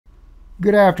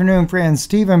Good afternoon, friends.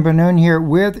 Stephen Benoon here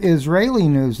with Israeli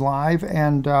News Live,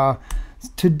 and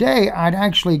today I'd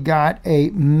actually got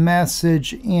a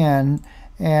message in,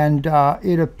 and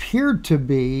it appeared to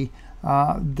be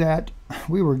that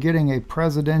we were getting a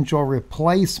presidential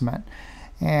replacement,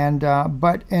 and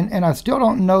I still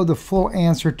don't know the full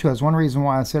answer to it. It's one reason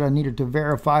why I said I needed to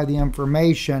verify the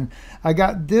information. I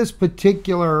got this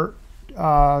particular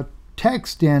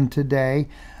text in today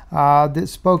that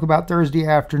spoke about Thursday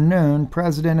afternoon.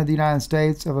 President of the United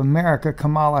States of America,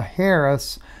 Kamala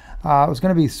Harris, was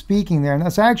going to be speaking there. And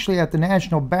that's actually at the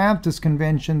National Baptist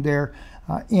Convention there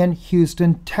in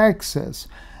Houston, Texas.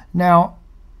 Now,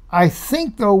 I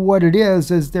think, though, what it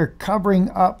is they're covering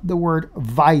up the word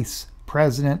vice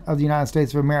president of the United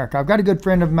States of America. I've got a good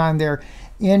friend of mine there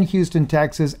in Houston,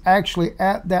 Texas, actually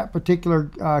at that particular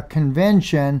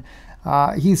convention.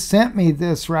 He sent me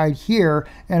this right here,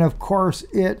 and of course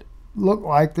it looked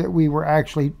like that we were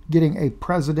actually getting a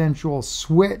presidential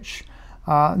switch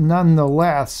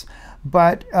nonetheless.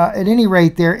 But at any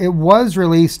rate there, it was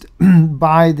released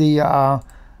by the,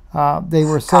 they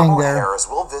were saying Kamala there. Harris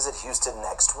will visit Houston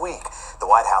next week. The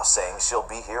White House saying she'll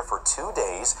be here for 2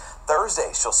 days.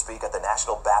 Thursday, she'll speak at the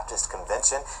National Baptist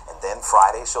Convention, and then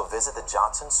Friday, she'll visit the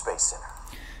Johnson Space Center.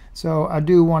 So I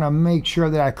do want to make sure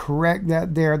that I correct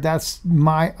that there. That's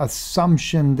my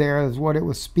assumption there is what it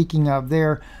was speaking of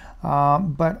there.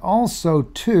 But also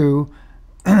too,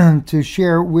 to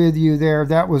share with you there,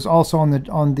 that was also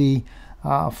on the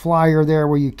flyer there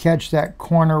where you catch that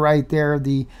corner right there,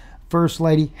 the First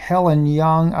Lady Helen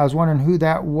Young. I was wondering who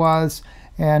that was,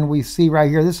 and we see right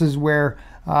here, this is where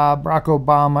Barack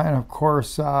Obama and of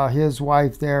course his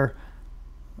wife there,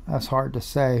 that's hard to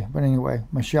say, but anyway,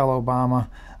 Michelle Obama.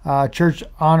 Church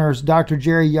honors Dr.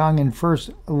 Jerry Young and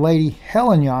First Lady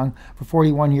Helen Young for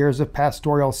 41 years of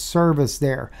pastoral service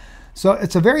there. So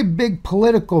it's a very big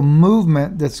political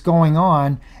movement that's going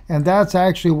on, and that's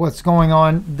actually what's going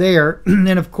on there.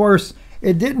 And of course,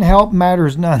 it didn't help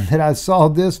matters none that I saw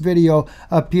this video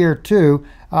up here too.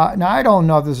 Now, I don't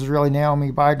know if this is really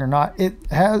Naomi Biden or not. It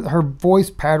has, her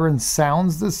voice pattern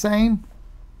sounds the same,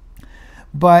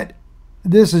 but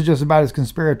this is just about as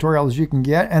conspiratorial as you can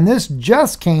get. And this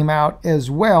just came out as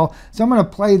well. So I'm going to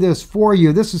play this for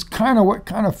you. This is kind of what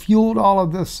kind of fueled all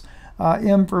of this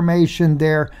information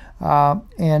there.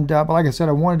 But like I said,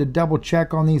 I wanted to double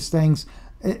check on these things.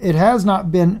 It has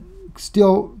not been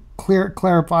still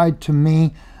clarified to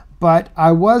me. But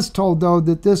I was told, though,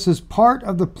 that this is part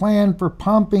of the plan for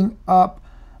pumping up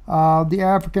the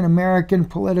African American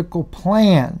political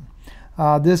plan.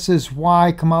 This is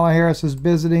why Kamala Harris is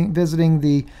visiting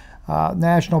the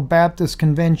National Baptist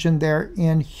Convention there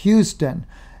in Houston.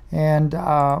 And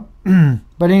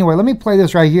but anyway, let me play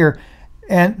this right here.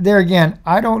 And there again,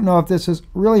 I don't know if this is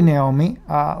really Naomi.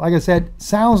 Like I said,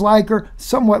 sounds like her,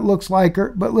 somewhat looks like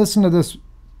her. But listen to this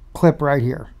clip right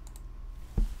here.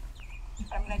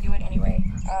 I'm gonna do it anyway.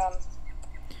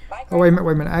 Oh, wait a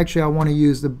minute. Actually, I want to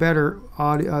use the better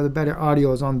audio. The better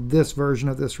audio is on this version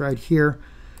of this right here.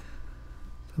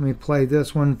 Let me play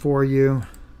this one for you.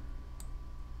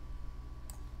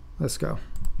 Let's go.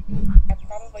 I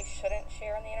probably shouldn't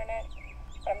share on the internet,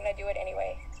 but I'm going to do it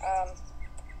anyway.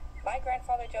 My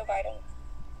grandfather, Joe Biden,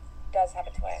 does have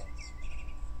a twin.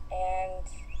 And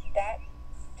that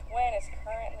twin is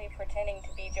currently pretending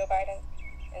to be Joe Biden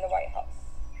in the White House.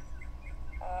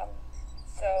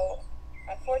 So,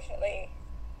 unfortunately,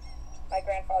 my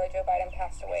grandfather, Joe Biden,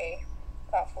 passed away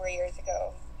about 4 years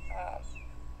ago.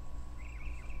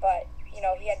 But, you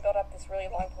know, he had built up this really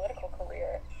long political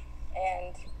career,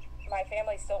 and my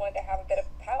family still wanted to have a bit of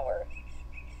power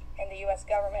in the U.S.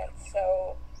 government,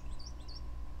 so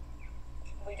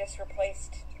we just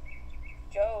replaced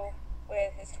Joe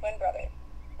with his twin brother,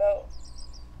 Bo.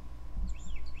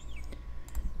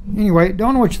 Anyway,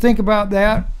 don't know what you think about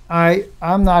that.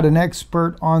 I'm not an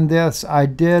expert on this. I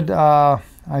did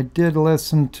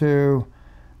listen to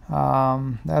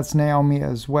that's Naomi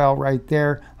as well right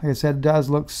there. Like I said, it does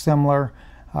look similar.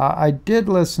 I did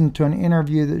listen to an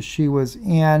interview that she was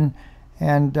in,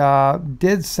 and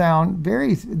did sound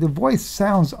the voice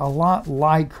sounds a lot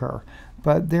like her.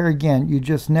 But there again, you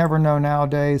just never know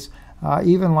nowadays.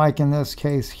 Even like in this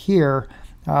case here,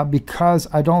 because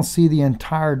I don't see the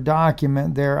entire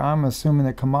document there, I'm assuming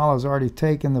that Kamala's already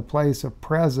taken the place of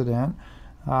president.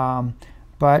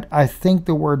 But I think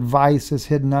the word vice is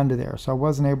hidden under there. So I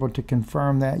wasn't able to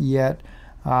confirm that yet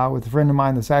with a friend of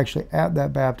mine that's actually at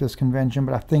that Baptist convention,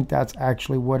 but I think that's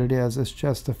actually what it is. It's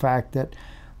just the fact that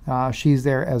she's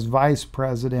there as vice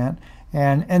president.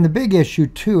 And the big issue,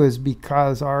 too, is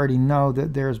because I already know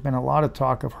that there's been a lot of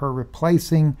talk of her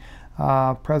replacing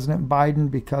President Biden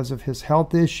because of his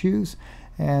health issues.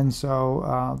 And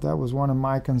so that was one of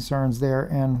my concerns there.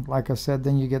 And like I said,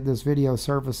 then you get this video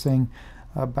surfacing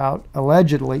about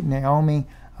allegedly Naomi.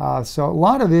 So a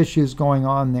lot of issues going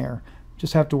on there.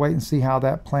 Just have to wait and see how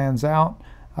that plans out,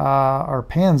 or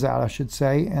pans out, I should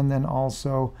say. And then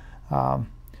also,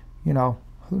 you know,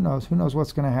 who knows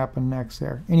what's going to happen next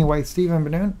there. Anyway, Stephen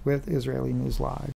Benoon with Israeli News Live.